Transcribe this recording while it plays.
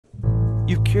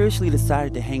You've curiously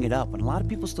decided to hang it up, and a lot of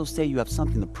people still say you have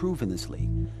something to prove in this league.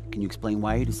 Can you explain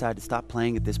why you decided to stop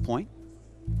playing at this point?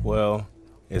 Well,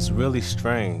 it's really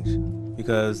strange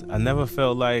because I never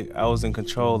felt like I was in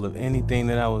control of anything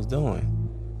that I was doing.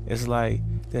 It's like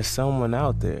there's someone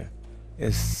out there.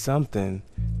 It's something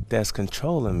that's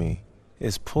controlling me.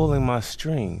 It's pulling my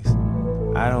strings.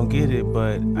 I don't get it,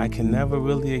 but I can never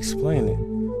really explain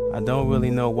it. I don't really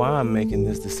know why I'm making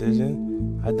this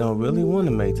decision. I don't really want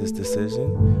to make this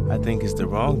decision. I think it's the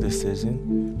wrong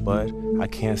decision, but I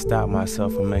can't stop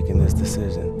myself from making this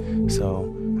decision.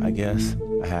 So I guess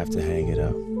I have to hang it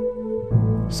up.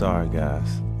 Sorry,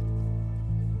 guys.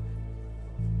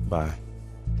 Bye.